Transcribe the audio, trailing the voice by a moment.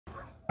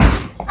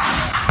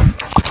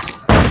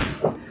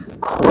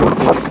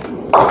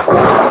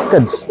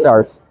Good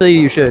start.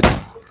 You should.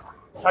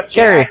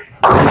 Cherry.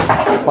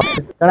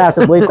 Gonna have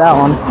to bleep that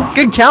one.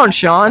 Good count,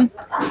 Sean.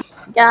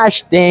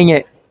 Gosh dang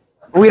it.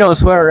 We don't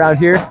swear around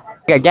here.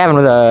 We got Gavin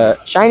with a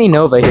shiny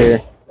Nova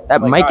here.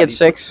 That might get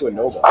 6.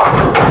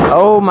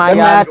 Oh my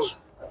god.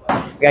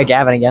 We got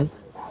Gavin again.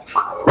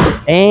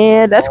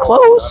 And that's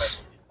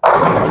close.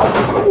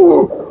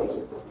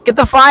 Get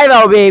the 5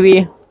 out,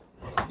 baby.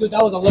 Dude,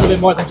 that was a little bit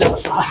more than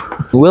just a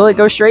 5. Will it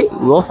go straight?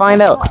 We'll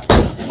find out.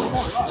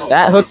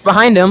 That hook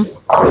behind him.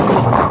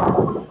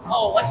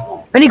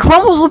 And he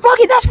crumbles the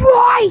bucket. That's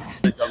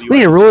right. We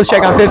need a rules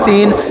check on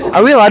 15.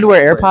 Are we allowed to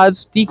wear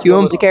AirPods?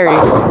 DQ him to carry.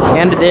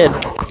 And it did.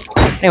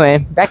 Anyway,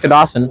 back to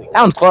Dawson.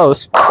 That one's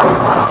close.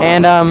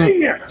 And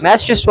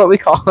that's just what we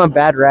call a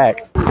bad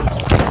rack.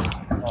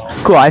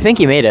 Cool, I think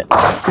he made it.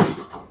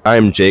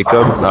 I'm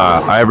Jacob.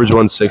 I averaged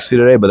 160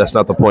 today, but that's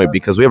not the point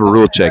because we have a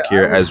rule check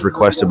here as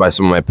requested by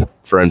some of my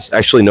friends.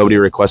 Actually, nobody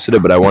requested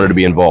it, but I wanted to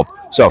be involved.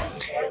 So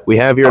we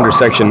have here under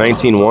section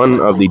 19.1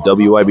 of the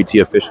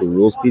WYBT official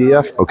rules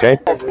PDF. Okay,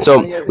 so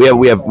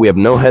we have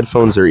no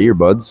headphones or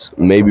earbuds,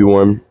 maybe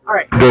one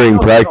during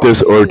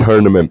practice or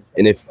tournament.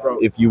 And if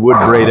you would,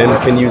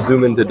 Brayden, can you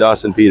zoom into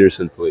Dawson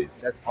Peterson,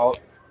 please? That's all.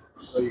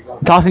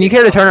 Dawson, you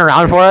care to turn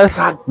around for us?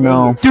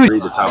 No. Dude.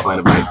 Read the top line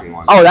of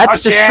 19.1. Oh, that's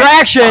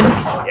distraction.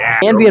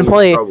 And be in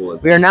play.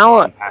 We are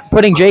now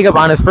putting Jacob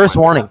on his first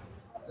warning.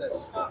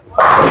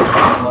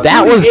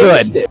 That was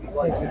good.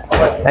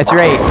 That's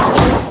right.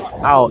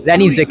 Oh, that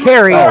needs to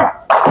carry.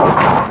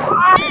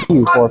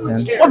 You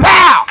forfeit.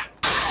 Pow!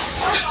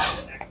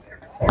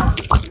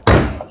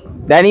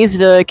 That needs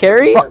to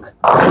carry.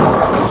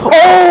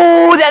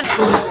 Oh, that's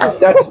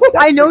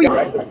I know you.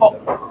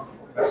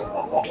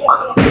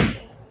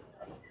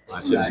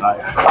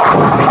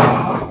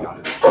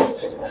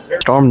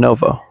 Storm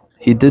Nova.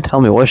 He did tell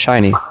me it was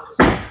shiny.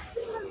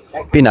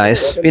 Be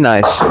nice. Be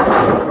nice.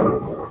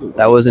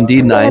 That was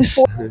indeed nice.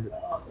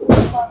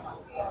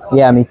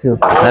 Yeah, me too.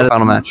 That is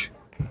final match.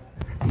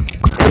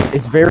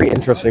 It's very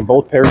interesting.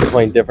 Both pairs are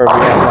playing different.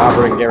 We have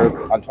Robert and Garrett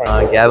on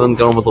 20. Gavin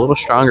going with a little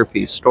stronger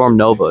piece. Storm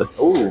Nova.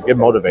 Ooh, get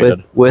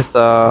motivated. With it's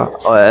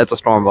a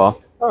storm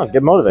ball. Oh,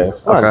 get motivated.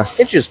 Come on. Can't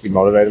you just be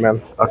motivated,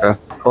 man? Okay.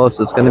 Close.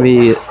 It's gonna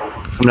be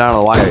coming down to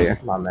the wire here.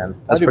 Come on, man.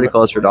 That's pretty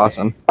close for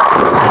Dawson.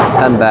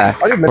 10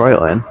 back.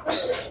 Right lane.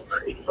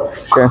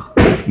 Sure.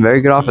 Very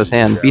good off his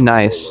hand. Be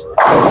nice.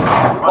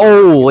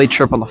 Oh, late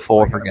trip on the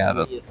 4 for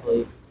Gavin.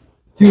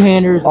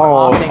 Two-handers.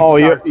 Oh,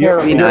 you're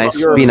Be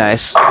nice. Be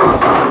nice.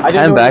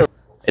 10 back.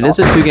 It is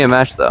a 2-game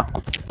match, though.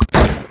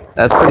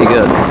 That's pretty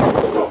good.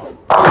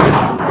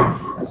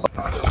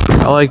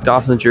 I like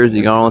Dawson's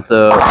jersey going with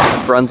the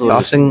Brunswick.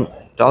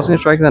 Dawson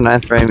is striking the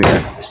 9th frame here.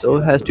 Still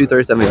has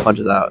 237 he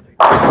punches out.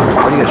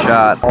 Pretty good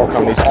shot.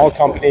 All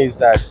companies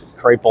that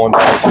create bowling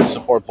balls and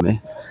support me.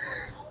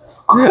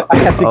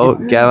 Oh,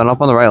 Gavin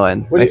up on the right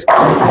lane. Good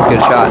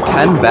shot.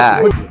 10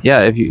 back. Yeah,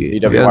 if you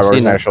haven't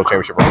seen National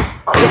Championship.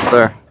 Yes,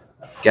 sir.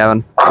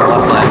 Gavin,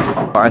 left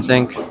lane. I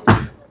think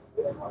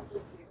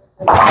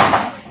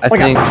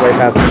way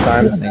past this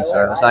time. I think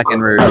so. It's not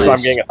getting That's released. why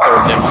I'm getting a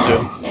third dim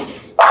soon.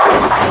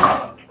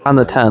 On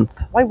the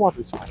 10th. Why want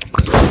this?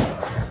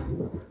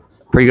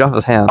 Pretty good off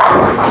his hand.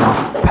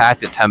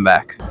 Packed at 10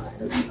 back.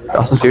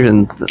 Dawson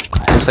Peterson,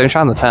 his second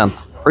shot on the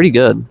 10th. Pretty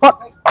good.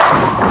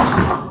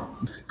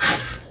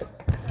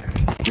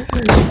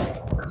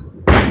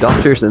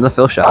 Dawson Peterson in the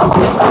fill shot.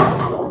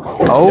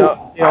 Oh.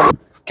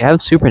 Gavin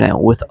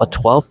Supernet with a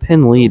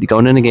 12-pin lead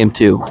going into game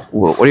 2.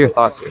 What are your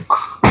thoughts here?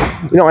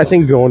 You know, I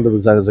think going to the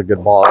Zen is a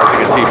good ball. As you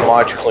can see,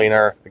 much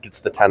cleaner. It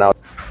gets the 10 out.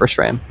 First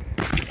frame.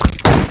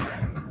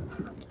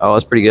 Oh,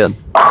 that's pretty good.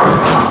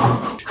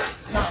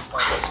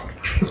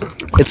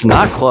 It's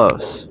not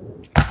close.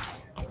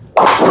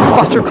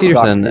 Mr.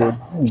 Peterson.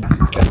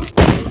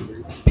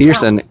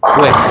 Peterson,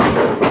 quick.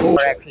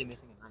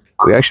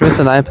 We actually missed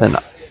a 9-pin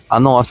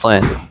on the left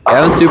lane.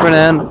 Gavin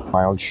Supernan.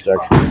 My own shtick.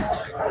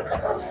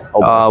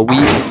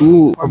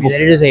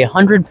 It is a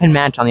 100-pin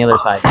match on the other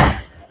side.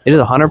 It is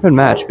a 100-pin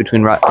match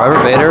between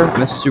Robert Vader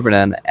and Mr.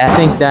 Supernan. I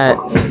think that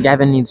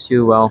Gavin needs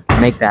to,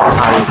 make that,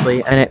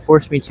 obviously. And it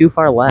forced me too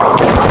far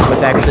left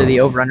with actually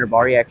the over-under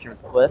ball reaction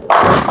with the cliff.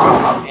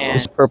 And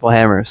Just purple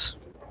hammers.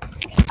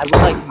 I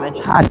would like to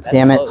mention... God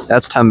damn it.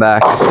 That's 10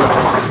 back.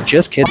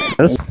 Just kidding.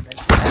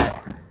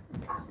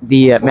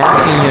 The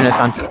masking units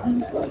on...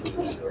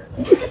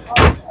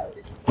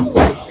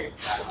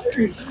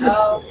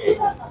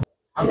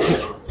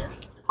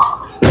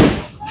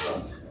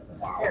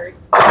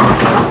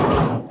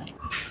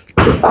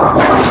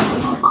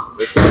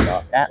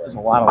 That was a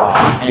lot of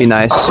loss. Be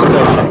nice.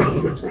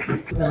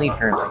 Lead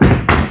currently.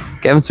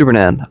 Gavin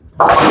Supernan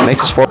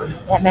makes his 4.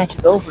 That match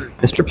is over.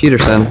 Mr.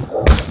 Peterson.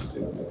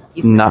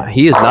 He is not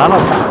happy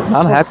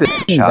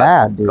with the shot.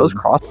 Bad, dude. Goes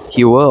cross.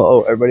 He will.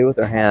 Oh, everybody with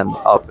their hand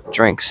up.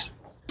 Drinks.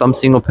 Some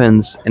single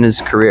pins in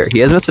his career. He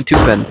has missed a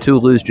 2-pin to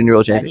lose junior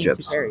world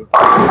championships.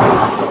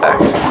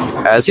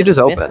 As he just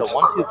opened.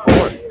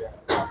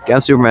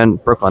 Gavin Superman,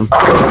 Brooklyn.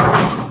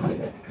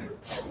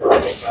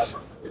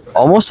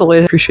 Almost a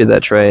late. Appreciate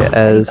that, Trey,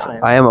 as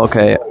I am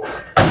okay.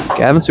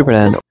 Gavin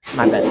Superman.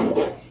 My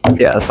bad.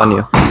 Yeah, that's on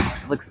you.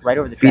 It looks right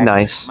over the Be tracks.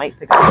 nice. Might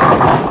pick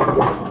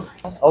up.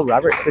 Oh,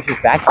 Robert switches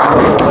back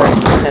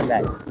to 10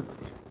 back.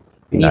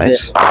 Be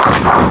Needs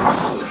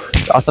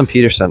nice. Dawson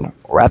Peterson,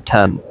 rep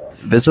 10.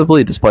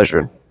 Visibly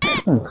displeasured.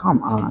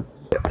 Come on.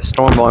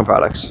 Storm Bowling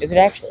Products. Is it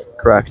actually?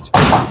 Correct.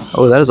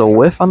 Oh, that is a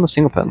whiff on the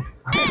single pin.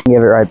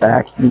 Give it right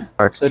back.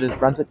 So does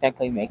Brunswick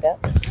Matchplay make that?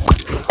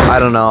 I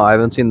don't know. I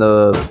haven't seen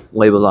the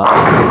labels on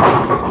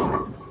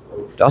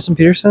it. Dawson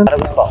Peterson? That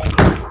was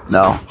called.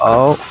 No.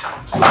 Oh.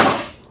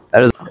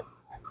 That is.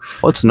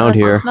 What's note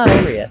here? It's not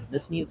over yet.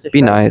 This needs to Be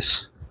shred.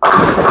 nice.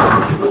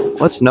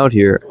 What's note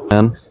here,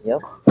 man? Yep.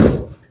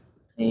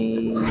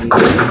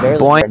 Barely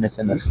Boing. and it's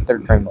in the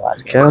third frame of the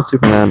last game. Gavin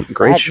Superman,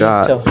 great That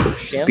shot. needs to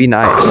shim. Be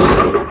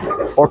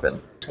nice. 4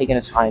 pin. Taking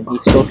his time. He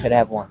still could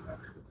have one.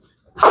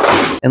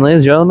 And ladies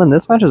and gentlemen,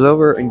 this match is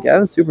over, and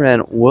Gavin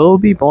Superman will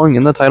be bowling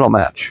in the title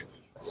match.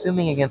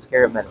 Assuming against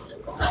Garrett Meadows.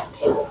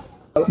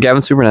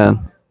 Gavin Superman,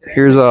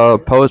 here's a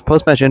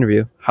post-match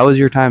interview. How was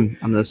your time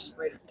on this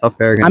tough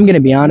pair against? I'm going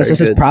to be honest, very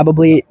this is good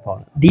probably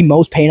opponent? the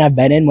most pain I've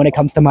been in when it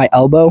comes to my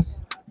elbow,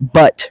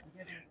 but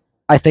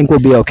I think we'll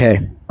be okay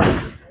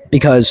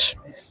because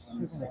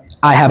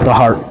I have the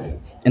heart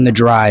and the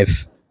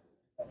drive.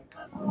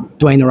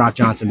 Dwayne "The Rock"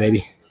 Johnson,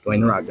 baby.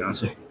 Dwayne "The Rock"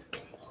 Johnson.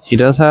 He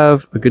does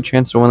have a good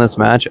chance to win this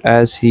match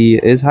as he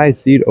is high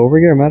seed over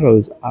Garrett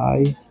Meadows.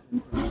 I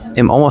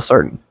am almost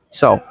certain.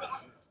 So,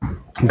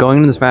 going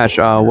into this match,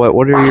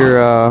 what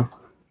are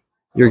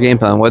your game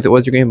plan? What's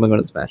your game plan going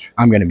into this match?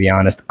 I'm going to be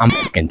honest, I'm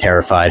fucking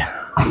terrified.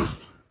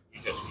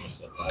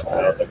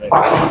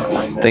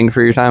 Thank you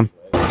for your time.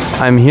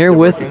 I'm here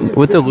with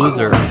the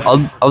loser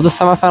of the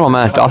semifinal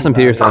match, Dawson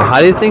Peterson. How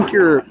do you think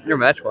your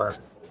match went?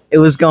 It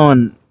was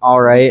going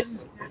all right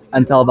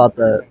until about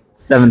the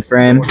 7th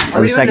frame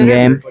of the second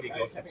game.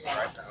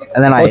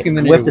 And then I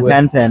whiffed a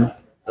 10 pin.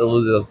 The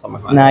loser of the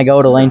semifinal. And then I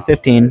go to lane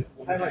 15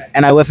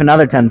 and I whiff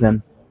another 10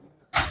 pin.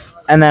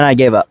 And then I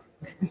gave up.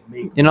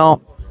 You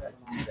know,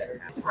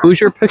 who's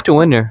your pick to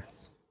win here?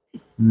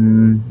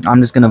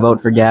 I'm just going to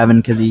vote for Gavin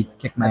because he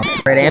kicked my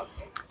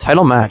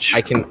Title match.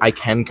 I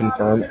can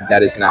confirm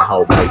that is not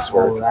how bikes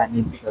work.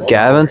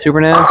 Gavin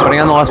Superman starting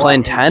on the left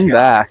lane, 10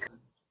 back.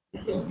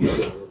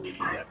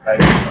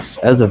 That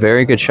is a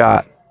very good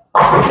shot.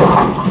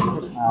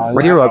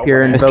 0 up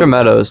here. Mr.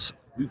 Meadows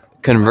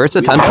converts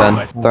a 10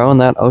 pin, throwing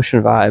that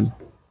ocean vibe.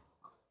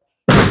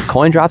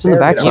 Coin drops in the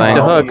backswing,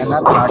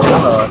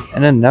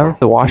 and then never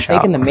the washout.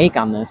 Taking the make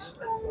on this.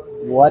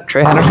 What?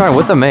 Trey Henderson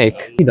with the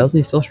make. He does,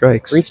 he still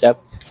strikes. 3-step.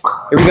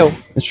 Here we go.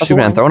 Mr.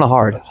 Superman throwing it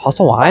hard.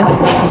 Hustle line.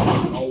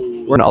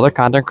 We're an other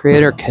content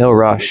creator, Kill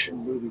Rush.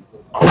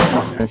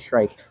 Gonna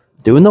strike.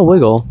 Doing the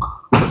wiggle.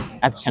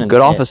 That's 10.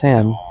 Good off his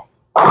hand.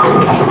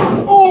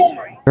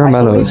 Garrett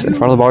Meadows in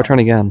front of the bar turn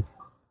again.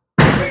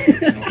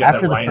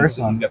 After the first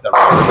one.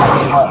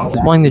 He's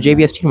bowling the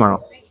JBST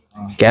tomorrow.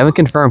 Gavin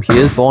confirmed he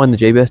is bowling the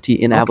JBST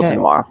in Appleton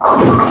tomorrow.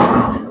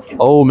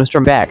 Oh,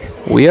 Mr. Back.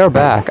 We are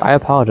back. I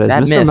apologize.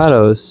 That Mr. missed.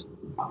 Meadows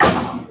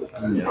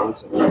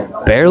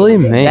barely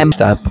made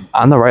step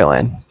on the right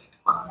lane.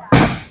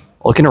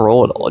 Looking to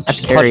roll it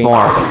just a touch carry.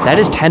 more. That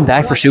is 10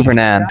 back for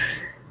Superman.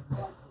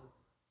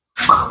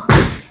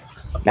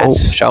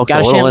 That's Shouts a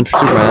got little in for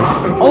Superman.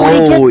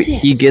 Oh,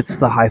 he gets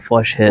the high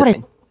flush hit. What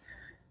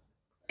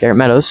Garrett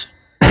Meadows.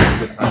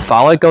 The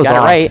foul light goes Got it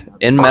off. right.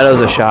 In Meadows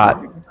a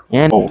shot.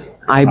 And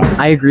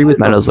I agree with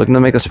Meadows looking to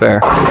make a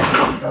spare.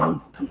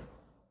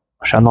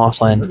 Shot in the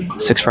lost lane.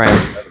 6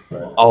 frame.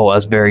 Oh,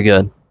 that's very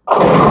good.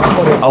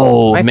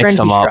 Oh, my mix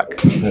friend them he up.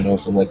 struck. I'd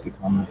also like to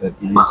comment that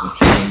it is a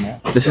chain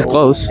match. This is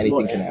close.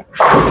 Anything can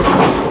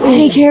happen.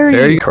 Hey, Gary.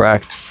 Very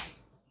correct.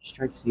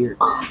 Strikes here.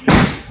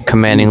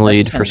 Commanding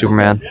lead for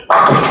Superman.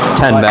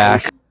 10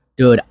 back.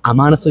 Dude, I'm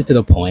honestly to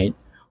the point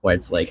where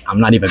it's like I'm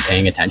not even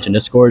paying attention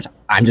to scores.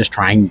 I'm just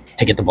trying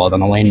to get the ball down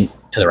the lane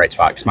to the right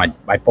spot. Because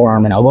my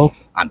forearm and elbow,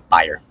 I'm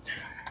fire.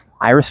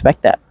 I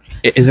respect that.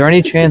 Is there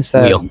any chance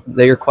that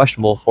you're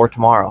questionable for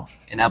tomorrow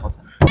in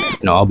Appleton?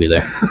 No, I'll be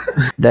there.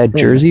 That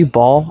jersey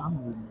ball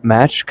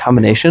match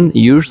combination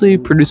usually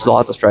produces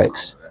lots of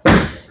strikes.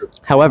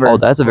 However, Oh,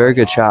 that's a very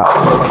good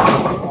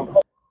shot.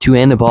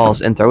 Two-handed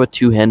balls and throw it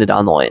two-handed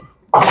on the lane.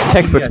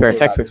 textbook spare.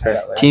 Textbook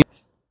spare.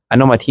 I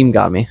know my team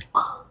got me.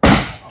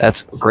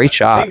 That's a great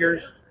shot.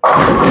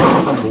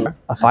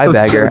 A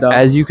 5-bagger,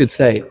 as you could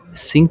say.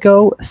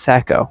 Cinco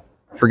Sacco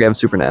for Gavin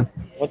Superman.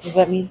 What does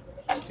that mean?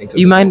 Do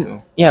you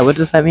mind? Yeah, what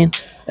does that mean?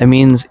 It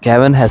means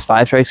Gavin has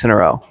 5 strikes in a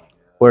row.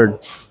 Word.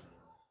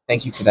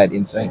 Thank you for that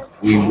insight.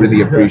 We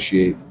really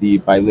appreciate the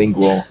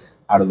bilingual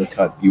out of the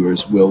cut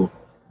viewers will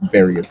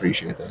very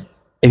appreciate that.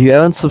 If you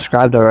haven't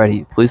subscribed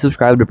already, please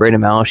subscribe to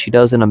Braden Malish. She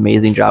does an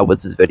amazing job with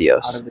his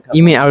videos.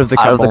 You mean out of the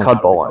cut? Out of the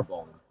bowling. cut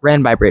bowling.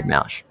 Ran by Braden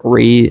Malish.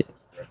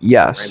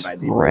 Yes.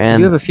 Ran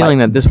You have a feeling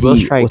by that this will the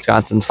strike.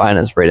 Wisconsin's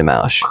finest, Braden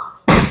Malish.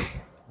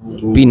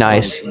 Be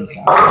nice.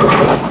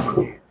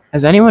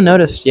 Has anyone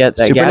noticed yet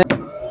that Superman-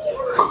 Gavin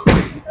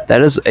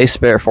That is a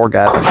spare for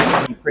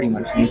Gavin. pretty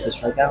much needs to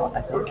strike out?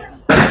 I think.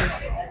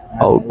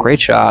 Oh, great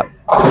shot.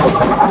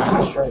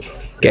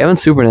 Gavin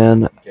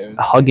Superman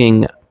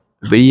hugging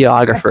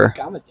videographer.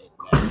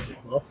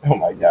 Oh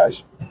my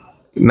gosh.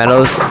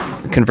 Meadows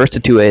converts to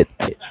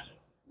 2-8.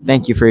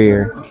 Thank you for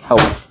your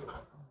help.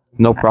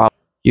 No problem.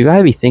 You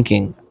gotta be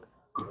thinking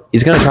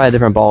he's gonna try a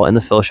different ball in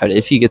the fill shot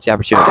if he gets the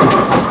opportunity.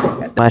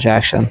 Match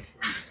action.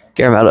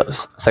 Gary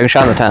Meadows, second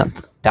shot in the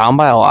 10th. Down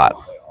by a lot.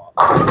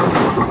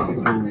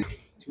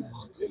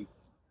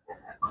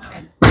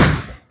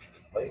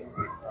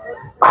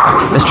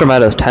 Mr.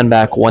 Meadows, 10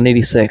 back,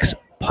 186,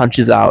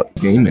 punches out.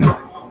 Game, and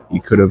he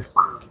could have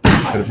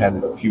had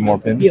a few more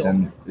pins,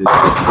 and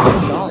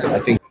I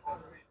think.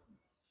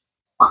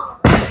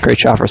 Great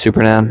shot for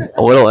Superman.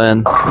 A little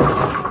in.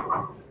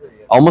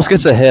 Almost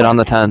gets a hit on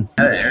the 10.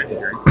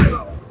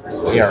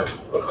 Yeah.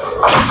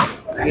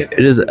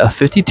 It is a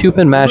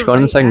 52-pin match going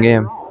in the second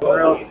game.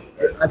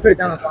 I put it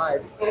down to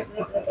 5.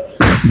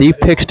 The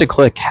picks to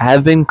click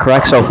have been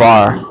correct so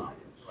far.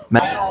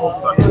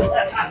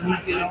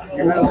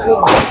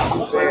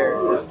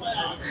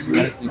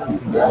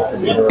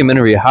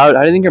 Interview. How do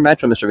you think your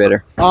match went, Mr.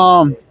 Vader?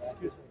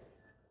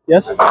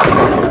 Yes.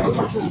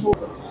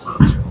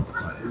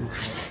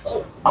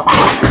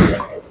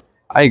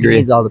 I He agree.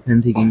 needs all the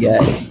pins he can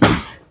get.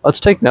 Let's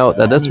take note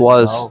that this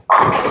was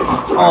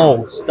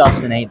Oh, stuff's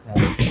an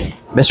 8-pin.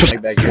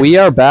 Mr. We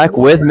are back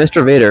with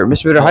Mr. Vader.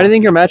 Mr. Vader, how do you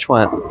think your match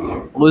went?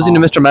 Losing to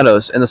Mr.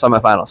 Meadows in the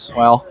semifinals.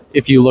 Well,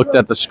 if you looked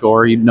at the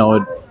score, you'd know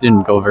it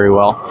didn't go very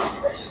well.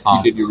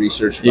 You did your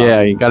research.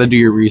 Yeah, you got to do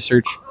your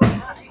research.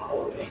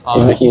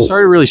 He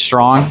started really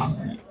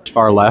strong,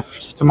 far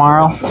left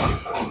tomorrow,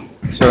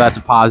 so that's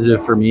a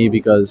positive for me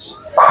because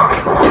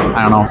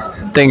I don't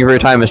know. Thank you for your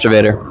time, Mr.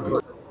 Vader.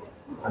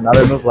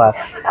 Another move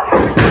left.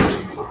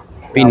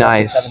 Be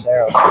nice. 7th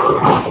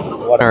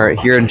arrow. What Or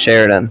here in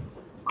Sheridan,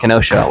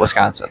 Kenosha,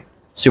 Wisconsin.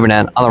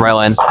 Superman on the right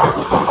lane.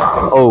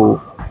 Oh,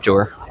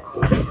 sure.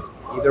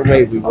 Either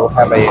way, we will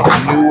have a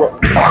new.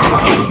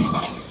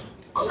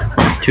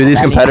 Two of these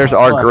competitors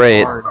are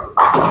great.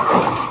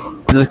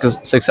 This is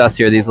a success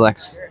here, these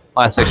last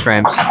 6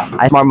 frames.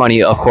 Smart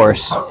money, of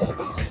course.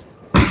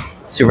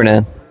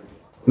 Superman.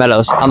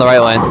 Meadows on the right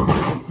lane.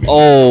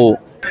 Oh.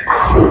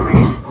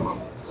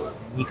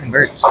 He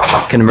converts.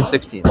 Convert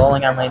 16.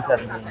 Bowling on lane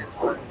 17.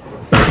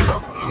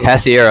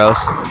 Pass the arrows.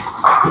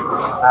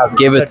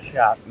 Gave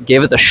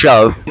it the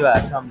shove. You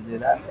have time to do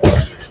that.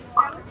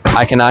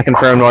 I cannot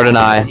confirm nor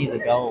deny. Needs a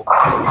go.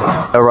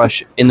 A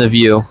rush in the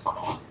view.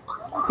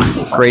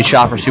 Great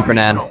shot for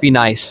Superman. Be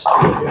nice.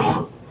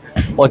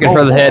 Looking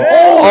for the hit.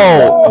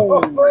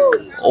 Oh!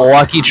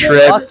 Lucky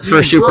trip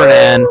for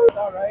Superman.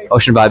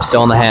 Ocean Vibe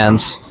still in the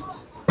hands.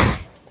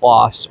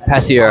 Lost.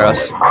 Pass the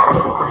arrows.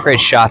 Great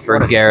shot for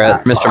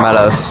Garrett. Mr.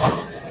 Meadows.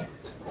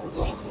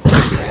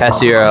 Pass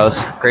the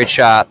arrows. Great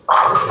shot.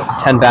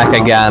 10 back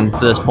again to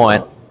this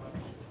point.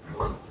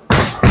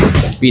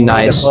 Be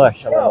nice.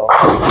 Push a little.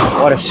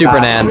 What a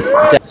Superman.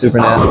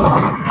 Superman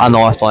on the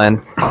left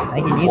lane. I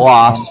think he needs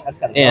Lost. That's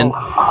gotta In. go.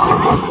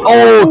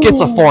 Oh,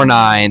 gets a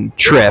 4-9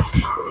 trip.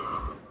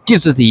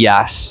 Gives it the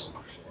yes.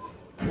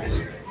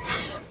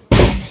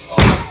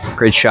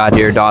 Great shot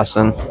here,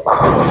 Dawson.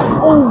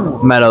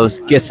 Meadows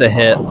gets a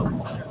hit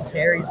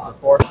Carries the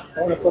 4.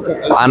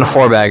 on a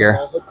 4-bagger.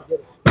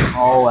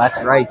 Oh,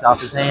 that's right.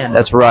 Off his hand.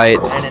 That's right.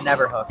 And it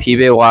never hooked.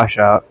 PBA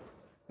washout.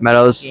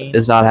 Meadows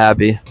is not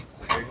happy.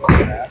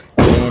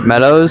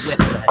 Meadows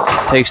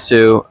takes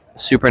 2.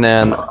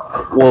 Superman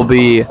will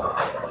be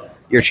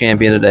your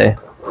champion today,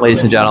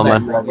 ladies and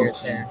gentlemen.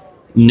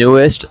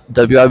 Newest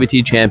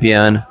WYBT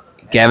champion,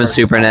 Gavin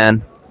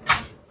Superman.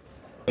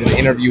 An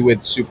interview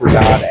with Super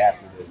Dodd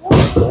after this.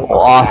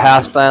 Off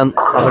half stand,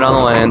 up and down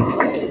the lane.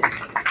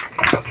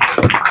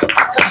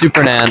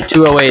 Superman,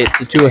 208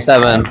 to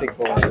 207,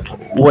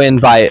 win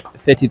by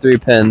 53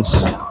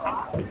 pins.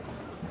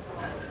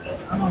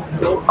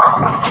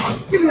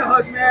 Give me a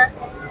hug, man.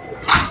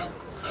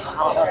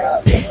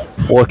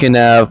 Looking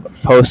at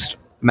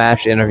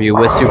post-match interview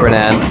with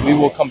Superman. We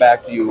will come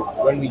back to you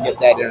when we get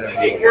that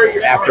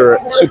interview after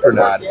Super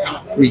Nod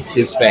greets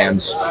his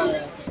fans.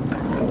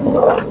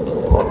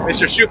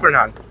 Mr.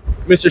 Supernod.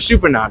 Mr.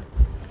 Supernod.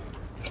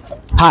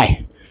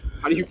 Hi.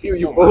 How do you feel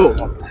you both?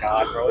 Oh my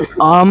god,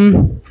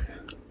 bro.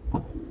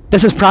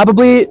 This is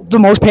probably the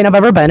most pain I've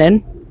ever been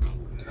in,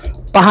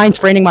 behind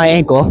spraining my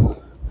ankle.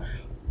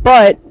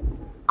 But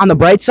on the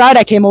bright side,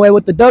 I came away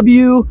with the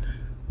W.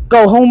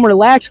 Go home,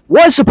 relax.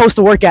 Was supposed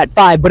to work at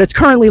 5, but it's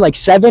currently like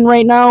 7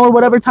 right now or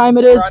whatever time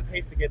it is. We're on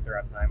pace to get there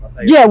on time. I'll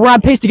tell you. Yeah, we're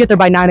on pace to get there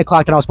by 9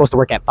 o'clock, and I was supposed to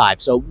work at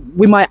 5. So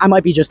I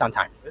might be just on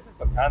time. This is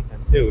some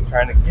content too,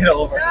 trying to get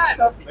over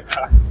stuff in the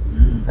car.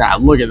 Ah,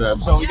 look at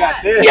this. So we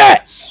got this.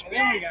 Yes! And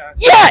then we got.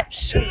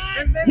 Yes!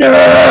 And then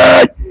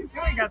Nerd!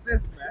 we got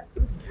this,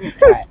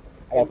 man.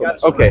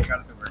 Okay.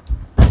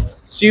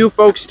 See you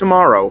folks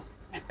tomorrow.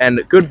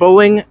 And good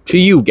bowling to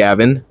you,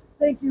 Gavin.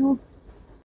 Thank you.